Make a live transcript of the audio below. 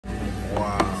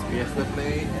Fiesta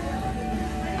plate.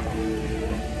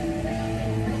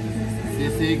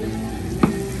 Sisig.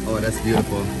 Oh, that's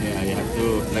beautiful. Yeah, you have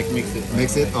to like mix it.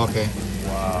 Mix it? Okay.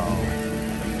 Wow.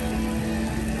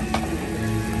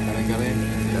 Kare-Kare.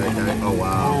 Kare-Kare. Oh,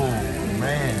 wow. Oh,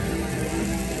 man.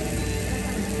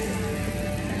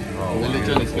 Oh, the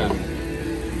Lechon is coming.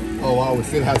 Oh, wow. We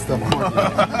still have stuff on.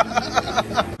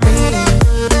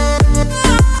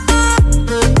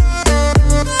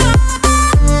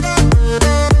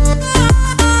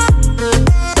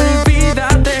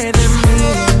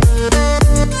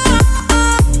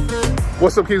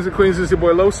 What's up, kings and queens? It's your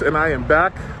boy Los, and I am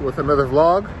back with another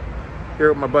vlog here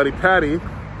with my buddy Patty.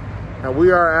 And we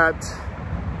are at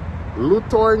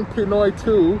LUTONG PINOY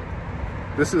 2.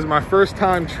 This is my first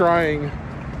time trying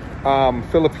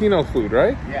Filipino food,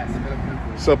 right? Yes, Filipino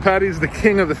food. So Patty's the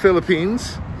king of the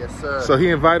Philippines. Yes, sir. So he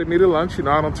invited me to lunch. You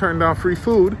know, I don't turn down free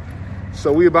food.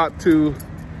 So we about to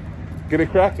get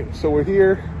it cracking. So we're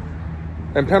here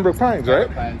in Pembroke Pines, right?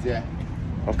 Pines, yeah.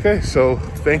 Okay, so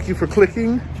thank you for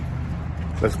clicking.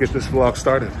 Let's get this vlog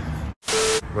started.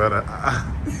 But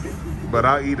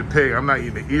I'll eat a pig. I'm not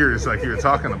eating the ears like you were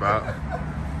talking about.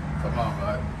 Come on,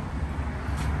 bud.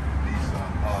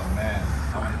 Lechon. Oh, man.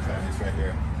 I want to try this right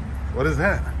here. What is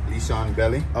that? Lechon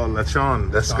belly. Oh, lechon.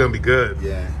 That's Lechon. gonna be good.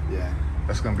 Yeah, yeah.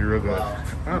 That's gonna be real good. Wow.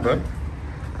 All right, bud.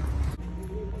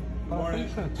 Good morning.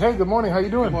 Hey, good morning. How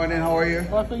you doing? Good morning. How are you?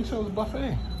 Oh, I think so. It was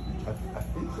buffet. I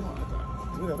think so.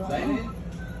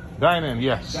 Dine in,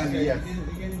 yes. Yes.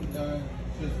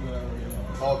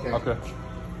 Okay. Okay.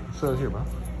 So here, bro.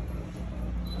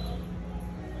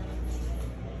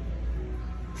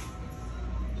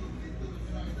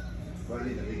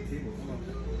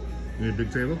 You need a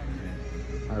big table?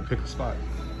 All right, pick a spot.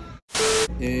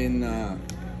 In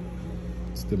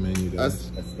It's the menu,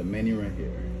 guys. That's the menu right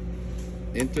here.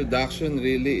 introduction,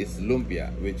 really is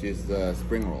lumpia, which is the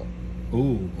spring roll.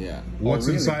 Ooh. Yeah. What's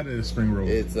really? inside of the spring roll?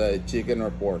 It's chicken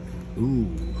or pork. Ooh.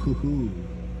 Hoo-hoo.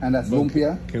 And that's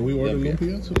lumpia? Can we order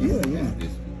lumpia too? Yeah, yeah.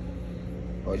 This,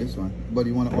 Oh, this one. But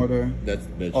you want to order? that's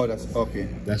vegetable. Oh, that's okay.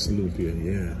 That's lumpia,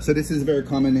 yeah. So this is very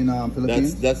common in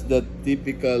Philippines? That's the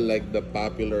typical, like the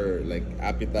popular like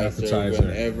appetizer.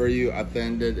 Whenever you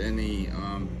attended any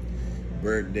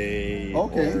birthday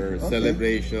or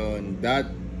celebration, that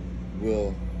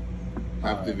will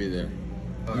have to be there.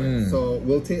 Alright, so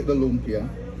we'll take the lumpia.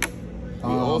 We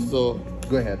also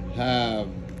Go ahead. have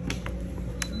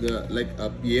the like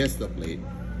a fiesta plate,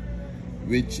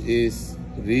 which is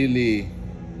really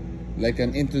like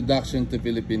an introduction to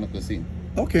Filipino cuisine.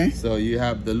 Okay. So you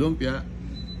have the lumpia,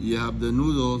 you have the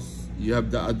noodles, you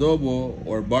have the adobo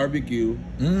or barbecue,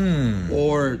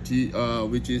 or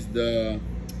which is the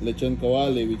lechon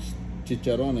kawali, which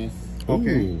chicharrones,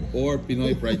 Okay. or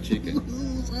PINOY fried chicken.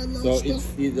 So it's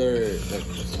either like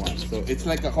this one. So it's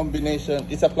like a combination.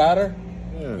 It's a platter.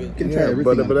 Yeah, Can try everything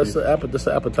but on that's the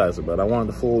appetizer. But I wanted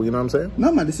the full. You know what I'm saying?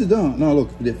 No, man, this is done. No, look,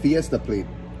 the fiesta plate.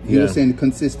 He was saying it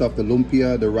consists of the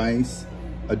lumpia, the rice,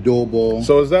 adobo.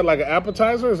 So is that like an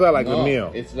appetizer? Or is that like No, the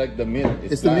meal? it's like the meal.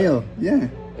 It's the meal. Yeah.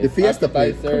 The It's fiesta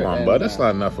plate. appetizer Come on, and, bud. That's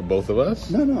not enough for both of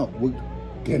us. No, no. We're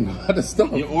getting other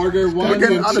stuff. You order one. We're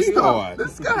getting and other choose stuff. one.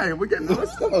 This guy, we're getting other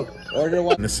stuff. Order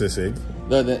one. The sisig.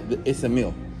 It's a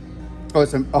meal. Oh,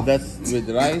 it's That's with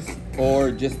rice or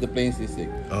just the plain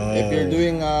sisig. Oh. If you're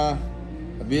doing a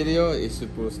video, it's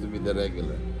supposed to be the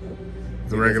regular.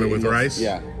 The regular with rice?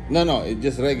 Yeah. No, it's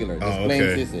just regular. Just plain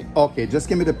sisig. Okay, just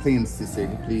give me the plain sisig,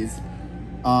 please.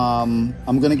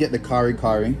 I'm gonna get the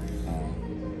Kare-Kare.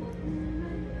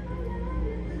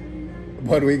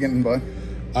 What are we getting, bud?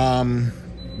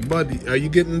 Bud, are you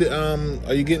getting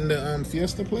the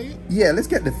fiesta plate? Yeah, let's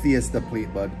get the fiesta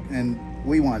plate, bud. And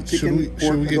we want chicken.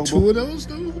 Should we get pork, two of those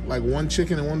though? Like one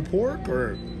chicken and one pork,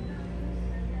 or?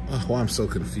 Oh, I'm so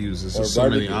confused. There's just so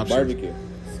many options. Barbecue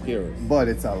skewers. But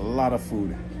it's a lot of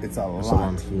food. It's a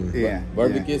lot. of food. Yeah.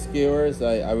 Barbecue skewers,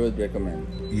 I would recommend.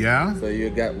 Yeah. So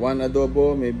you got one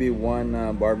adobo, maybe one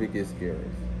barbecue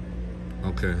skewers.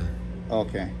 Okay. Yeah.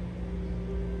 Okay.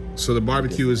 So the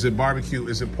barbecue is it pork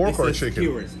or chicken?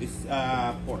 Skewers. It's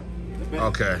pork.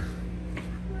 Okay.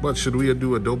 But should we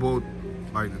do adobo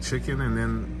like the chicken and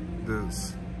then the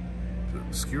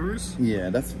skewers? Yeah,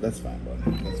 that's fine, bud.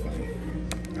 That's fine.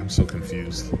 I'm so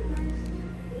confused.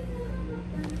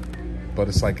 But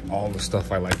it's like all the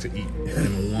stuff I like to eat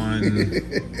in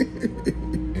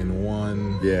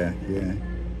one. Yeah, yeah.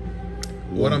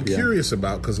 What I'm curious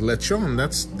about, because lechon,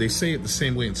 they say it the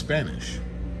same way in Spanish.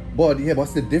 But yeah,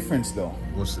 what's the difference though?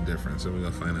 What's the difference? So we're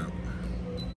gonna find out.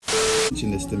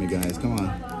 Mention this to me, guys. Come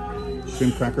on.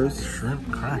 Shrimp crackers.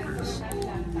 Shrimp crackers.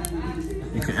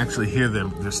 You can actually hear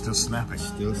them. They're still snapping.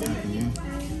 Still snapping, yeah.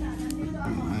 Oh,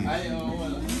 nice.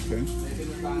 Okay.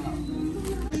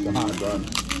 It's a hot dog.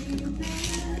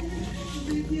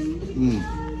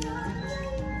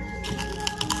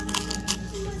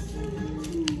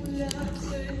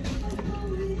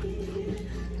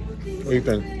 What do you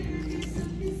think?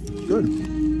 Good.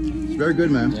 It's very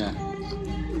good, man. Yeah.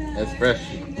 That's fresh.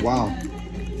 Wow.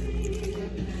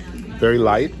 Very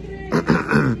light.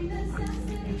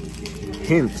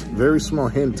 Hint, very small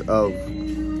hint of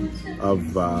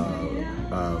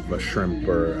a shrimp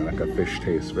or like a fish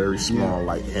taste. Very small,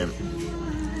 light hint,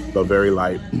 but very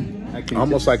light.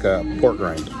 Almost like a pork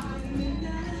rind.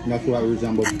 That's what I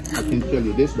resemble. I can tell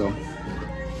you this though.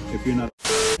 If you're not.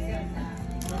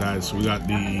 Guys, we got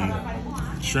the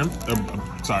shrimp,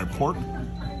 pork,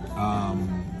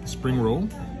 spring roll.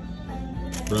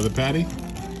 Brother Patty,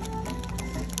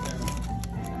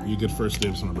 you get first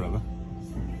dibs, my brother.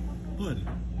 What?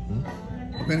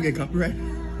 I'm gonna get copyright.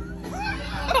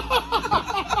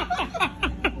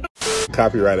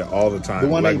 Copyrighted all the time. The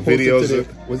one like that you videos. Today,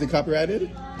 was it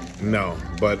copyrighted? No,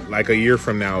 but like a year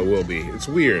from now it will be. It's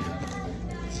weird.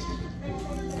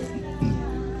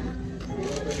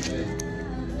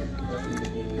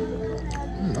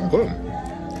 Good.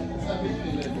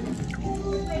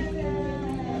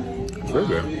 Very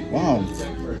good. Wow.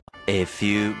 A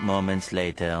few moments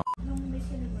later.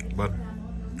 But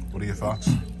what are your thoughts?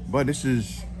 But this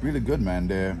is really good, man.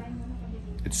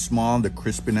 It's small, the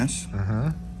crispiness.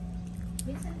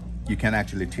 You can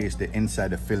actually taste the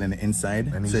inside, the filling inside.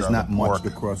 And so it's not much the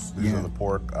crust. These are the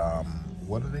pork.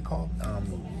 What are they called?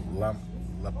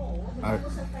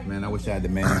 Man, I wish I had the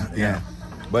menu. Yeah.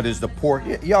 But it's the pork.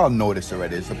 Y'all know this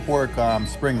already. It's the pork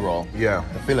spring roll. Yeah.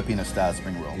 The Filipino style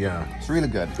spring roll. Yeah. It's really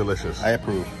good. Delicious. I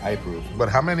approve. I approve. But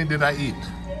how many did I eat?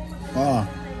 Oh,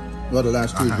 well, the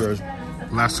last two is yours.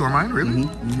 Last two are mine, really?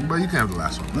 But you can have the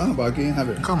last one. No, but I can't have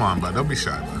it. Come on, bud. Don't be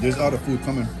shy, bud. There's other food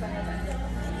coming.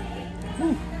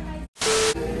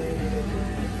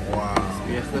 Wow.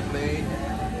 Fiesta plate.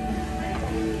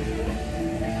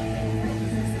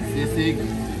 Sisig.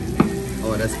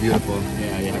 Oh, that's beautiful.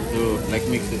 Yeah, you have to like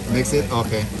mix it. Mix it?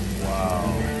 Okay. Wow.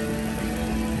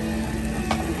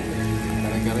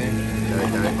 Kare-Kare.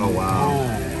 Kare-Kare. Oh, wow. Oh,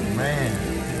 man.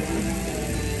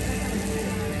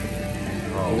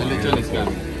 Oh, The lechon is good.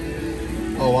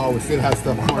 Oh, wow. We still have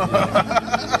stuff on.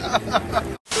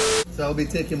 So I'll be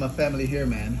taking my family here,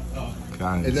 man.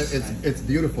 Guys, It's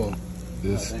beautiful.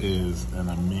 this is an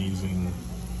amazing,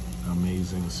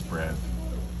 amazing spread.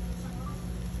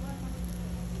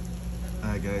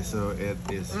 Alright, guys. So it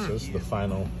is. This is the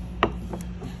final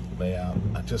layout.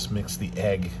 I just mixed the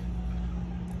egg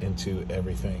into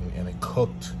everything and it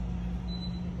cooked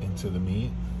into the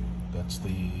meat. That's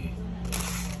the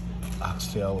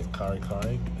oxtail with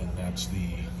Kare-Kare, and that's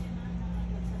the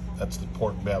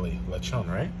pork belly, Lechon,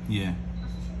 right? Yeah.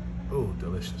 Oh,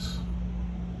 delicious.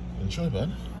 Enjoy,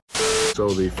 bud. So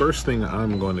the first thing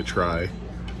I'm going to try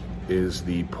is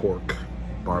the pork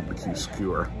barbecue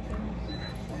skewer.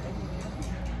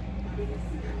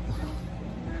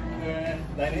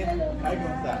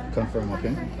 Confirm,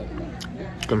 okay?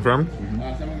 Confirmed?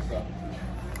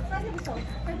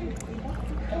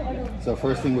 So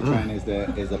first thing we're trying is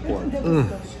the pork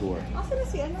skewer.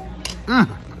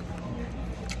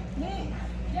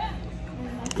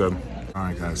 Good. All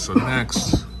right, guys. So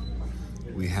next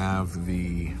we have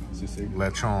the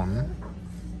Lechon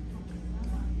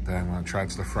that I'm going to try.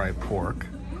 It's the fried pork.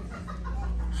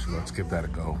 So let's give that a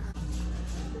go.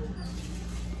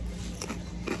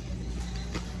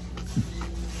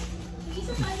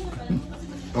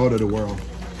 Out of the world.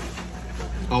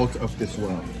 Out of this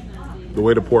world. The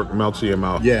way the pork melts in your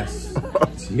mouth. Yes.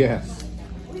 Yes.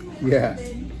 Yes.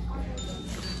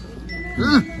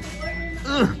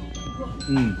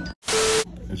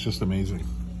 It's just amazing.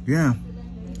 Yeah.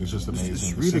 It's just amazing.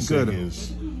 It's really the good.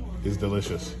 Is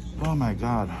delicious. Oh my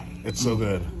God. It's so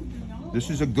good. This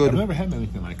is a good. I've never had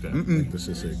anything like that. Like the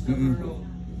Sisig.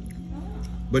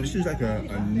 But this is like a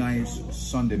nice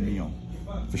Sunday meal.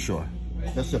 For sure.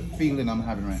 That's the feeling I'm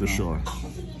having right now. For sure.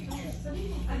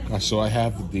 So I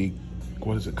have the,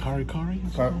 what is it, Kare-Kare?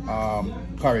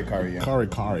 Kare-Kare, yeah.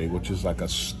 Kare-Kare, which is like a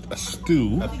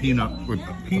stew. A peanut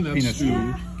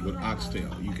Stew with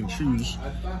oxtail. You can choose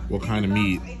what kind of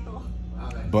meat,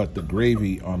 but the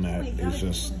gravy on that is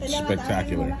just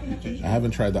spectacular. I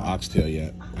haven't tried the oxtail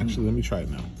yet. Actually, let me try it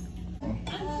now.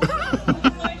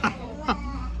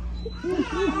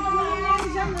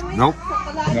 Nope.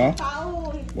 No?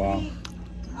 Wow.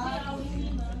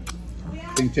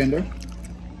 Think tender?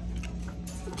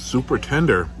 Super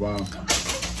tender. Wow.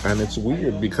 And it's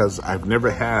weird because I've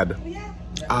never had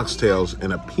oxtails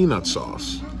in a peanut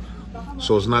sauce.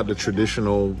 So it's not the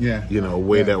traditional, you know,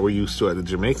 way that we're used to at the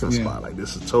Jamaican spot. Like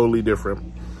this is totally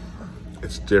different.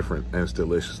 It's different and it's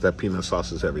delicious. That peanut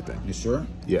sauce is everything. You sure?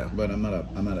 Yeah. But I'm not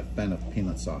a fan of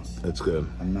peanut sauce. It's good.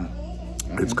 I'm not.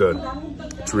 It's good.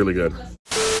 It's really good.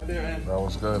 That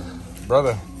was good.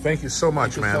 Brother, thank you so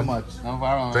much, man. Thank you so much. No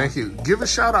problem. Thank you. Give a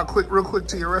shout out real quick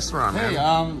to your restaurant, Hey,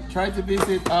 man. try to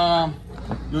visit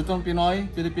Lutong PINOY,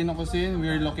 Filipino cuisine.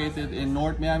 We're located in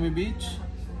North Miami Beach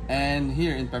and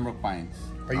here in Pembroke Pines.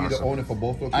 Are you the owner for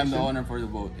both locations? I'm the owner for the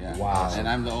boat, yeah. Wow. And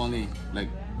I'm the only, like,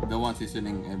 the one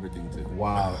seasoning everything too.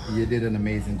 Wow, you did an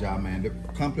amazing job, man. The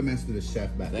compliments to the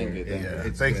chef back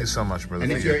there. Thank you so much, brother.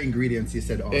 And it's your ingredients, you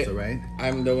said also, right?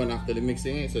 I'm the one actually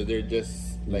mixing it, so they're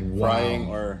just like frying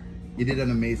or... You did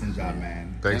an amazing job,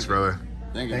 man. Thanks, brother.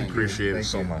 Thank you. Appreciate it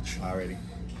so much. Alriady.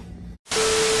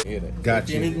 If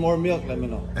you need more milk, let me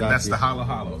know. And that's the halo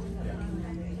halo.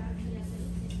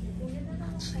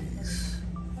 Jeez.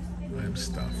 I'm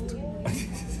stuffed.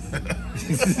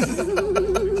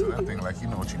 That thing like you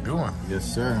know what you're doing. Yes,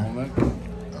 sir.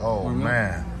 Oh,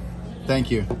 man. Thank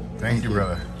you. Thank you,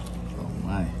 brother. Oh,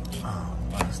 my. Oh,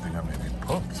 this thing I made me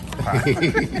pumped.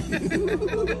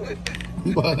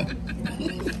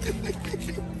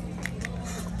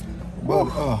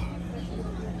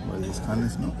 What is this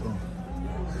condensed milk?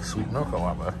 Sweet milk,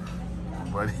 oh,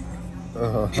 buddy.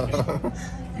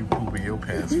 You poop in your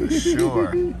pants for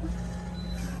sure. Your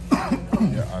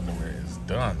underwear is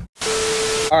done.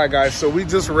 All right, guys, so we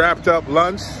just wrapped up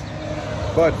lunch.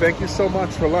 Bud, thank you so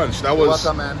much for lunch. That was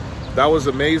welcome, man. That was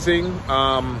amazing.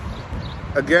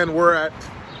 Again, we're at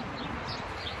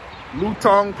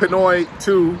Lutong PINOY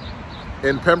 2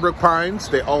 in Pembroke Pines.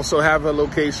 They also have a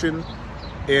location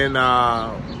in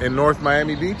North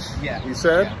Miami Beach. Yeah, you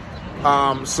said.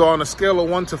 Yeah. So on a scale of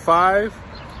 1 to 5,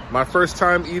 my first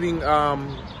time eating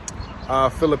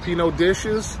Filipino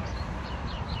dishes,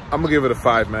 I'm gonna give it a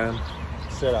 5, man.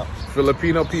 Straight up.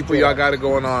 Filipino people, y'all got it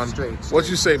going on. Straight. What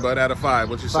you say, bud? Out of 5,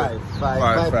 what you say?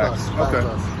 5 facts. Plus, okay.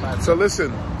 5 So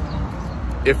listen,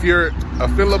 if you're a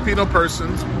Filipino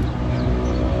person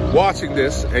watching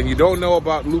this and you don't know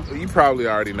about you probably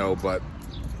already know, but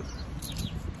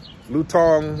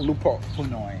Lutong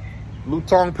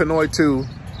PINOY 2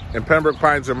 in Pembroke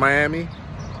Pines or Miami.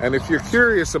 And if you're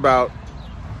curious about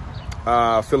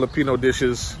Filipino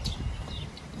dishes,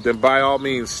 then by all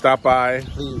means stop by.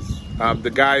 Please.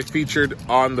 The guy featured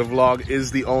on the vlog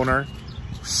is the owner.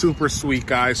 Super sweet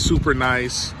guy, super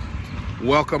nice.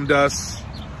 Welcomed us.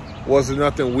 Wasn't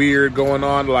nothing weird going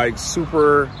on. Like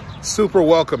super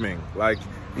welcoming. Like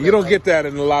you don't get that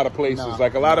in a lot of places.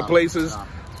 Like a lot of places,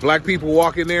 black people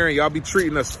walk in there and y'all be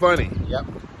treating us funny. Yep.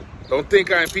 Don't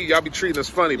think I ain't Pete. Y'all be treating us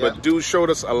funny. Yep. But dude showed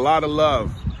us a lot of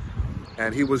love,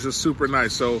 and he was just super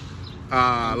nice. So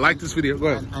like this video. Go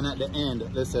ahead. And at the end,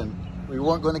 listen, we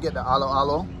weren't going to get the alo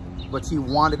alo, but he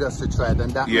wanted us to try it,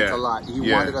 and that meant a lot. He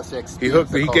wanted us to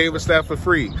experience He gave us that for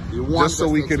free, just so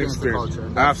we could experience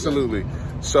it. Absolutely.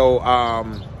 So,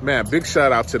 man, big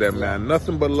shout out to them, man.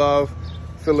 Nothing but love.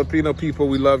 Filipino people,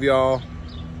 we love y'all.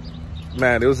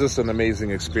 Man, it was just an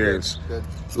amazing experience. Good.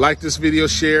 Like this video,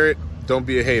 share it. Don't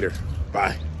be a hater.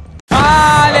 Bye.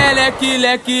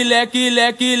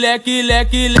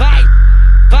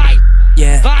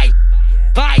 Yeah. Bye.